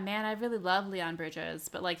 yeah, man, I really love Leon Bridges,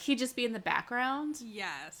 but like he'd just be in the background.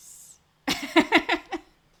 Yes.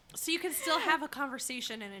 So you can still have a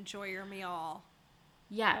conversation and enjoy your meal.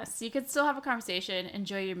 Yes, you could still have a conversation,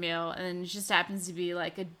 enjoy your meal, and then it just happens to be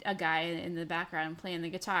like a guy in the background playing the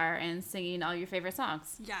guitar and singing all your favorite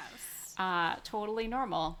songs. Yes. Totally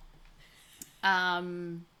normal.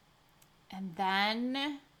 And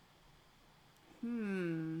then, I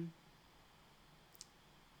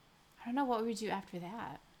don't know what we would do after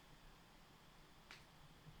that.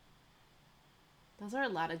 Those are a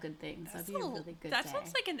lot of good things. That'd be a really good day. That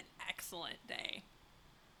sounds like an excellent day.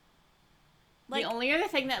 The only other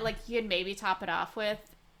thing that like you could maybe top it off with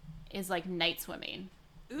is like night swimming.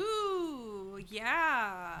 Ooh,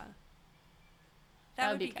 yeah.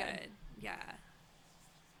 That would be good. Yeah.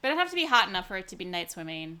 But it'd have to be hot enough for it to be night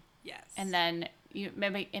swimming. Yes. And then it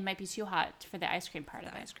might be too hot for the ice cream part of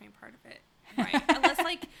it. The ice cream part of it. Right. unless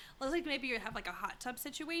maybe you have like a hot tub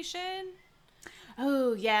situation.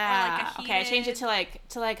 Oh yeah. Or like okay, I changed it to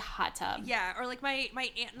like hot tub. Yeah, or like my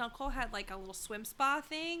aunt and uncle had like a little swim spa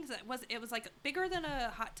thing. So it was like bigger than a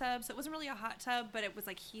hot tub, so it wasn't really a hot tub, but it was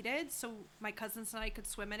like heated, so my cousins and I could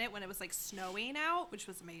swim in it when it was like snowing out, which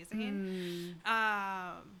was amazing.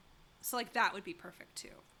 So like that would be perfect too.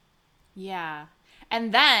 Yeah.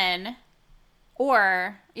 And then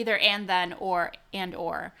or either and then or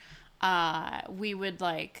we would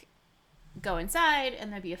like go inside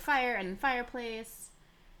and there'd be a fire and a fireplace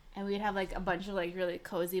and we'd have like a bunch of like really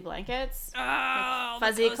cozy blankets, like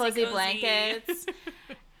fuzzy cozy blankets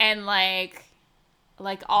and like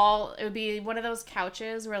all it would be one of those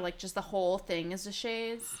couches where like just the whole thing is the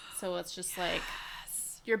shades, so it's just like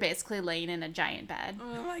you're basically laying in a giant bed.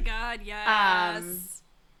 Oh my god, yes.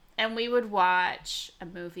 And we would watch a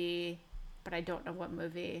movie, but I don't know what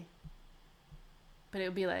movie, but it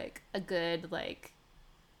would be like a good like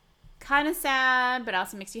kind of sad, but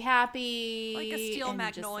also makes you happy. Like a Steel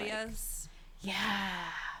Magnolias. Like, yeah.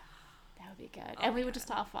 That would be good. And we would just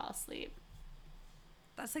all fall asleep.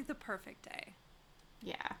 That's like the perfect day.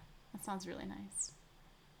 Yeah. That sounds really nice.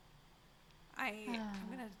 I'm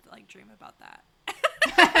going to like dream about that.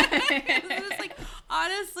 It's like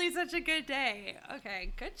honestly such a good day. Okay.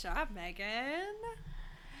 Good job, Megan.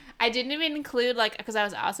 I didn't even include like, because I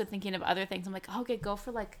was also thinking of other things. I'm like, okay, go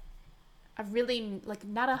for like a really, like,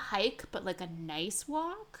 not a hike, but, like, a nice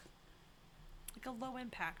walk. Like a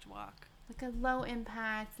low-impact walk. Like a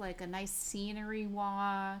low-impact, like, a nice scenery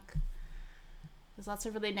walk. There's lots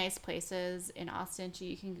of really nice places in Austin.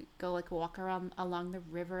 You can go, like, walk around along the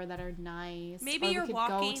river that are nice. Maybe or you're we could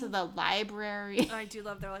walking... go to the library. I do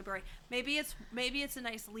love their library. Maybe it's a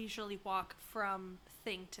nice leisurely walk from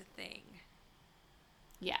thing to thing.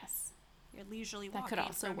 Yes. You're leisurely that walking could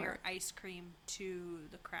also from work. your ice cream to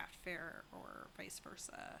the craft fair or vice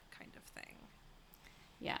versa kind of thing.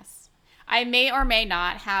 Yes. I may or may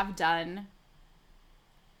not have done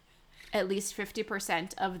at least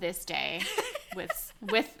 50% of this day with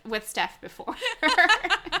Steph before.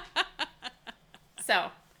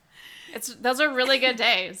 So, those are really good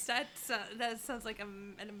days. That sounds like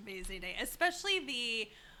an amazing day, especially the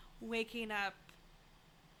waking up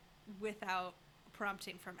without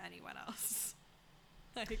prompting from anyone else.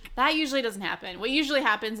 Like, that usually doesn't happen. What usually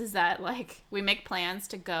happens is that like we make plans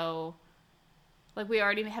to go, like we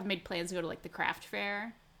already have made plans to go to like the craft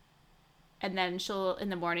fair, and then in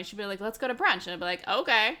the morning she'll be like, let's go to brunch, and I'll be like,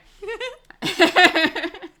 okay.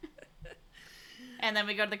 And then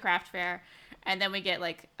we go to the craft fair, and then we get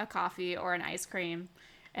like a coffee or an ice cream,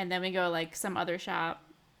 and then we go like some other shop,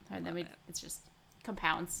 and then it's just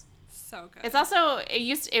compounds. So good. It's also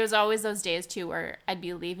it was always those days too where I'd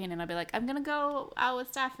be leaving and I'd be like, I'm gonna go out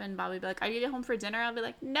with Steph, and Bobby'd be like, are you get home for dinner? I'll be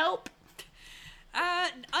like, nope.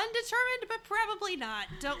 Undetermined, but probably not.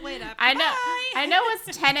 Don't wait up. I know. Bye. I know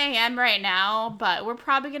it's 10 a.m. right now, but we're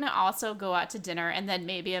probably gonna also go out to dinner and then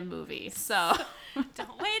maybe a movie. So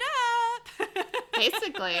don't wait up.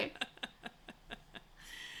 Basically.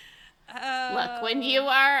 Look, when you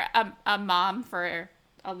are a mom for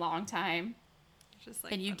a long time, just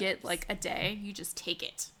like and you get like a day, you just take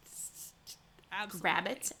it. Absolutely. Grab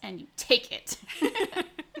it and you take it.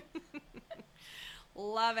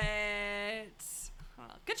 Love it.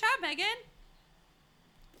 Well, good job, Megan.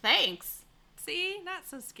 Thanks. See? Not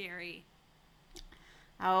so scary.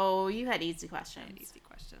 Oh, you had easy I questions. had easy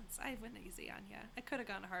questions. I went easy on you. I could have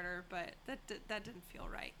gone harder, but that didn't feel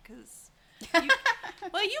right because you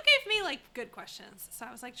gave me like good questions, so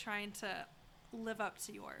I was like trying to live up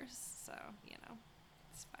to yours. So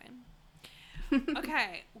it's fine.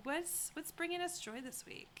 Okay, what's bringing us joy this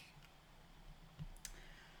week?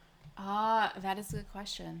 That is a good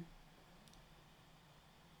question.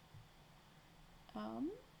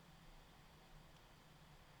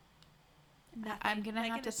 I'm gonna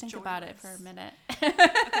have to think about it for a minute.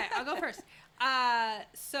 Okay, I'll go first.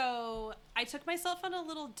 So I took myself on a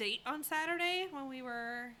little date on Saturday when we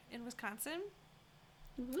were in Wisconsin.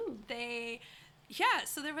 Ooh.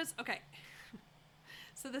 So there was, okay.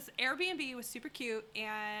 So this Airbnb was super cute,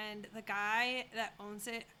 and the guy that owns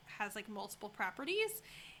it has like multiple properties,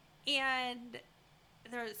 and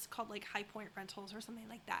there's called like High Point Rentals or something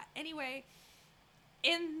like that. Anyway,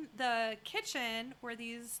 in the kitchen were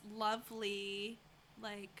these lovely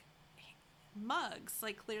like mugs,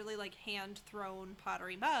 like clearly like hand thrown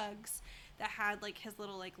pottery mugs that had like his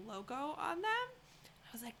little like logo on them.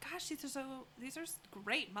 I was like, gosh, these are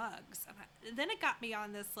great mugs. And then it got me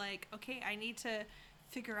on this like, okay, I need to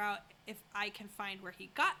figure out if I can find where he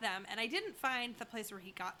got them. And I didn't find the place where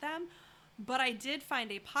he got them, but I did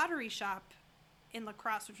find a pottery shop in La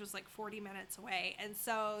Crosse, which was like 40 minutes away. And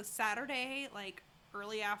so Saturday, like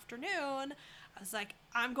early afternoon, I was like,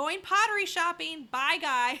 I'm going pottery shopping. Bye,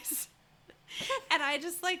 guys. And I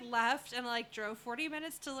just like left and like drove 40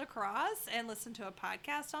 minutes to La Crosse and listened to a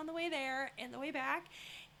podcast on the way there and the way back.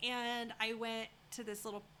 And I went to this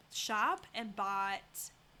little shop and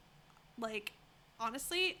bought like,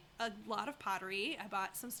 honestly, a lot of pottery. I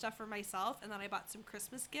bought some stuff for myself, and then I bought some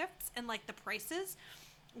Christmas gifts, and like the prices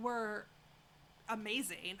were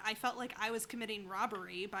amazing. I felt like I was committing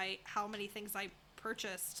robbery by how many things I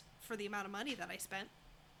purchased for the amount of money that I spent.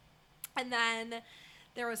 And then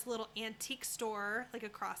there was a little antique store like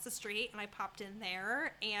across the street, and I popped in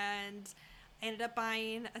there, and I ended up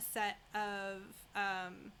buying a set of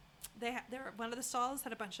one of the stalls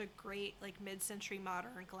had a bunch of great like mid-century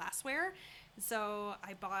modern glassware. So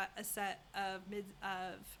I bought a set of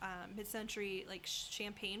mid-century like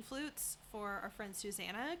champagne flutes for our friend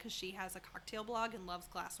Susanna, because she has a cocktail blog and loves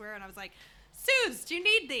glassware. And I was like, Suze, do you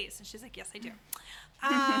need these? And she's like, yes, I do.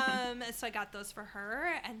 So I got those for her,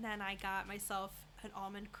 and then I got myself an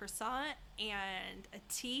almond croissant and a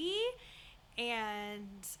tea.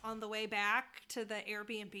 And on the way back to the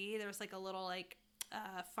Airbnb, there was like a little like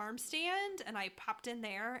farm stand, and I popped in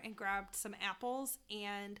there and grabbed some apples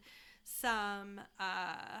and some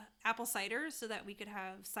apple cider so that we could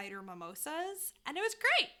have cider mimosas, and it was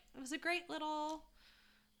great. It was a great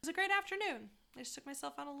afternoon. I just took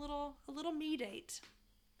myself on a little me date.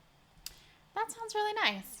 That sounds really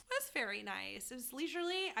nice. It was very nice. It was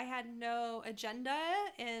leisurely. I had no agenda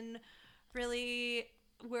in really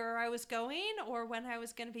where I was going or when I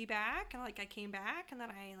was going to be back. And like I came back, and then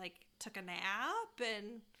I like took a nap,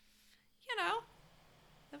 and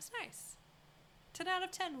it was nice. 10 out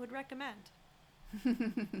of 10 would recommend.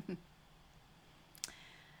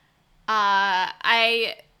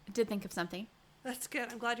 I did think of something. That's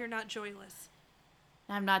good. I'm glad you're not joyless.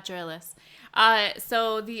 I'm not joyless.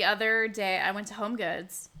 So the other day I went to Home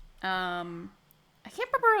Goods. I can't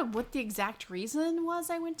remember what the exact reason was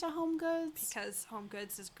I went to Home Goods. Because Home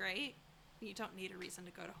Goods is great. You don't need a reason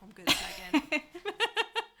to go to Home Goods, Megan.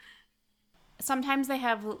 Sometimes they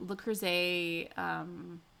have Le Creuset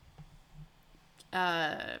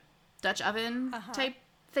Dutch oven type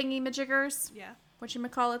thingy-majiggers. Yeah.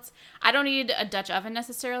 Whatchamacallits. I don't need a Dutch oven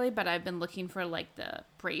necessarily, but I've been looking for like the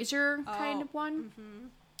brazier kind of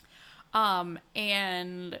one. Mm-hmm.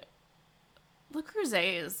 And Le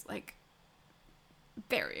Creuset is like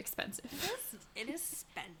very expensive. It is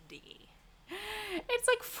spendy. It's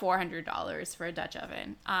like $400 for a Dutch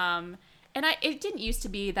oven. And it didn't used to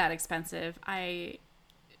be that expensive. I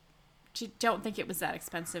don't think it was that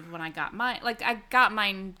expensive when I got mine. Like I got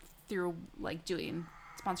mine through like doing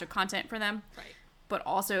sponsored content for them. Right. But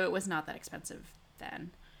also it was not that expensive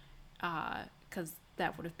then. Because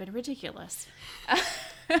that would have been ridiculous.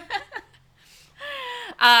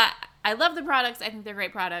 I love the products. I think they're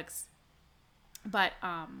great products. But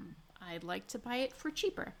I'd like to buy it for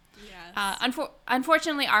cheaper. Yes.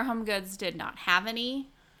 Unfortunately, our Home Goods did not have any.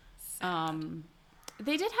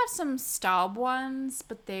 They did have some Staub ones,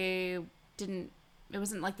 but they didn't. It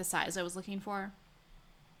wasn't like the size I was looking for.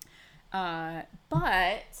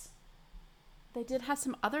 But they did have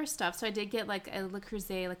some other stuff. So I did get like a Le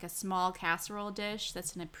Creuset, like a small casserole dish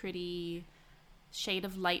that's in a pretty shade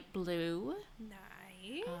of light blue.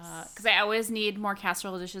 Nice. Because I always need more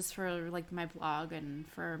casserole dishes for like my blog and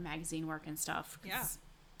for magazine work and stuff. Yeah.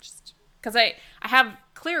 Just because I have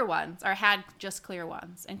clear ones, or had just clear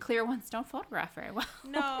ones, and clear ones don't photograph very well.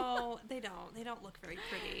 No, they don't. They don't look very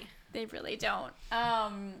pretty. They really don't.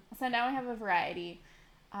 So now I have a variety.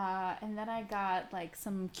 And then I got like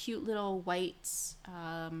some cute little white,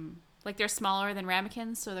 like they're smaller than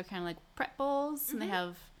ramekins, so they're kind of like prep bowls, and they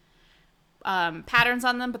have patterns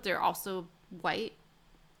on them, but they're also white,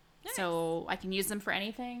 so I can use them for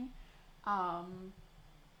anything. I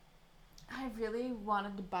really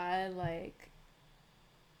wanted to buy like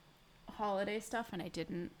holiday stuff, and I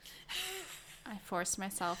didn't. I forced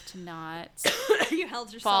myself to not You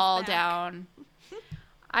held yourself fall back. down.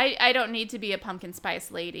 I don't need to be a pumpkin spice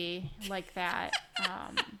lady like that.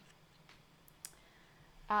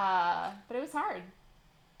 But it was hard.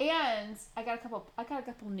 And I got a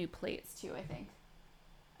couple new plates too, I think.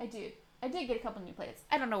 I did get a couple new plates.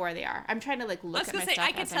 I don't know where they are. I'm trying to like look at my stuff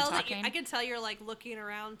I can as tell I'm that talking. I can tell you're like looking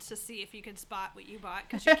around to see if you can spot what you bought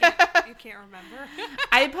because you can't remember.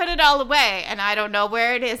 I put it all away and I don't know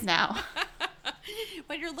where it is now.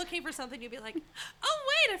 When you're looking for something, you'll be like, "Oh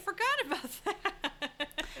wait, I forgot about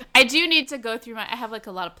that." I do need to go through I have like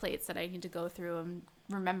a lot of plates that I need to go through and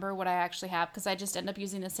remember what I actually have, because I just end up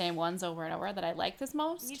using the same ones over and over that I like this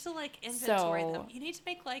most. You need to like inventory them. So- You need to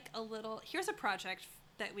make like a little. Here's a project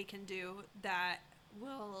that we can do that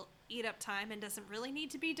will eat up time and doesn't really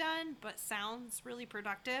need to be done, but sounds really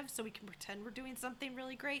productive. So we can pretend we're doing something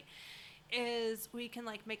really great. Is we can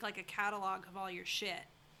like make like a catalog of all your shit,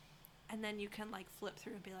 and then you can like flip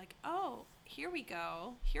through and be like, oh, here we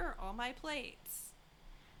go. Here are all my plates.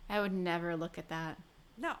 I would never look at that.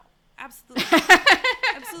 No, absolutely,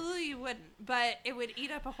 absolutely you wouldn't. But it would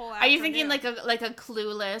eat up a whole. Are you thinking afternoon. like a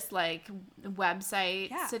Clueless like website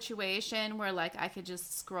Yeah. situation where like I could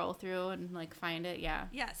just scroll through and like find it? Yeah.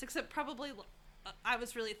 Yes, except probably I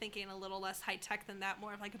was really thinking a little less high tech than that,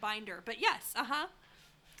 more of like a binder. But yes,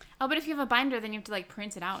 Oh, but if you have a binder, then you have to like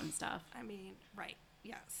print it out and stuff. I mean, right?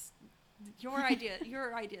 Yes, your idea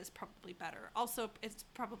is probably better. Also, it's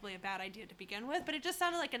probably a bad idea to begin with, but it just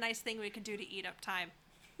sounded like a nice thing we could do to eat up time.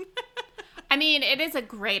 I mean, it is a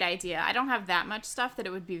great idea. I don't have that much stuff that it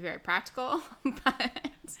would be very practical, but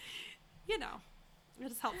You know,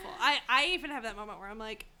 it is helpful. I even have that moment where I'm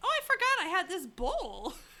like, oh, I forgot I had this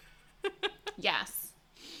bowl. yes,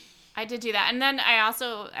 I did do that. And then I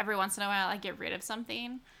also every once in a while I get rid of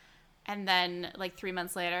something. And then, like 3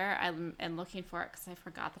 months later, I'm looking for it because I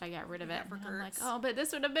forgot that I got rid of it. Never And I'm like, hurts. oh, but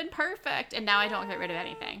this would have been perfect. And now I don't get rid of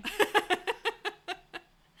anything.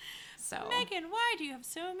 So Megan, why do you have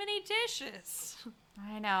so many dishes?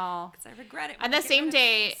 I know. Because I regret it. And when I the get rid same of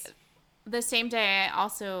day, things. I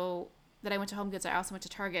also that I went to Home Goods, I also went to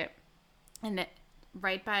Target, and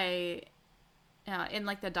right by, in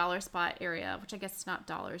like the dollar spot area, which I guess it's not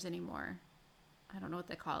dollars anymore. I don't know what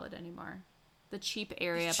they call it anymore. The cheap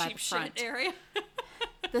area by Cheap the front. shit area.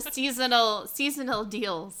 The seasonal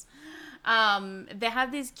deals. They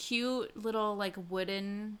have these cute little like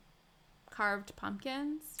wooden carved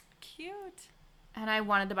pumpkins, Cute. and I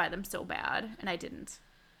wanted to buy them so bad, and I didn't.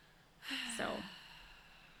 So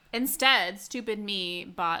instead, stupid me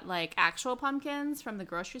bought like actual pumpkins from the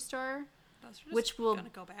grocery store, Those are just which will gonna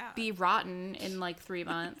go bad. be rotten in like 3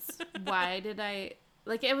 months. Why did I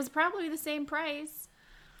like? It was probably the same price.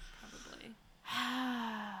 Probably.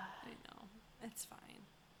 I know. It's fine.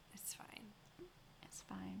 It's fine. It's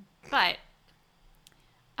fine, but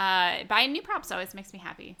buying new props always makes me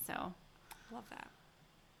happy. So Love that.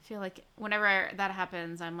 I feel like whenever that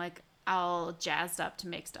happens, I'm like all jazzed up to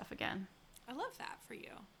make stuff again. I love that for you.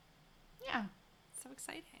 Yeah. So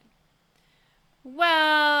exciting.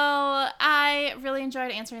 Well, I really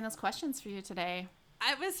enjoyed answering those questions for you today.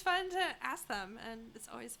 It was fun to ask them, and it's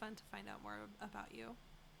always fun to find out more about you.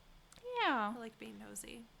 Yeah. I like being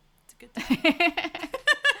nosy. It's a good time.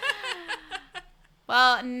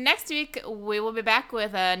 Well, next week we will be back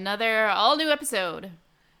with another all new episode.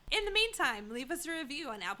 In the meantime, leave us a review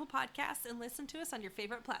on Apple Podcasts and listen to us on your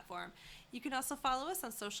favorite platform. You can also follow us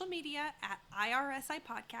on social media at IRSI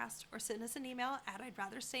Podcast or send us an email at I'd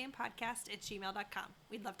rather stay in podcast@gmail.com.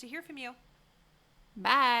 We'd love to hear from you.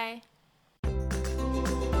 Bye.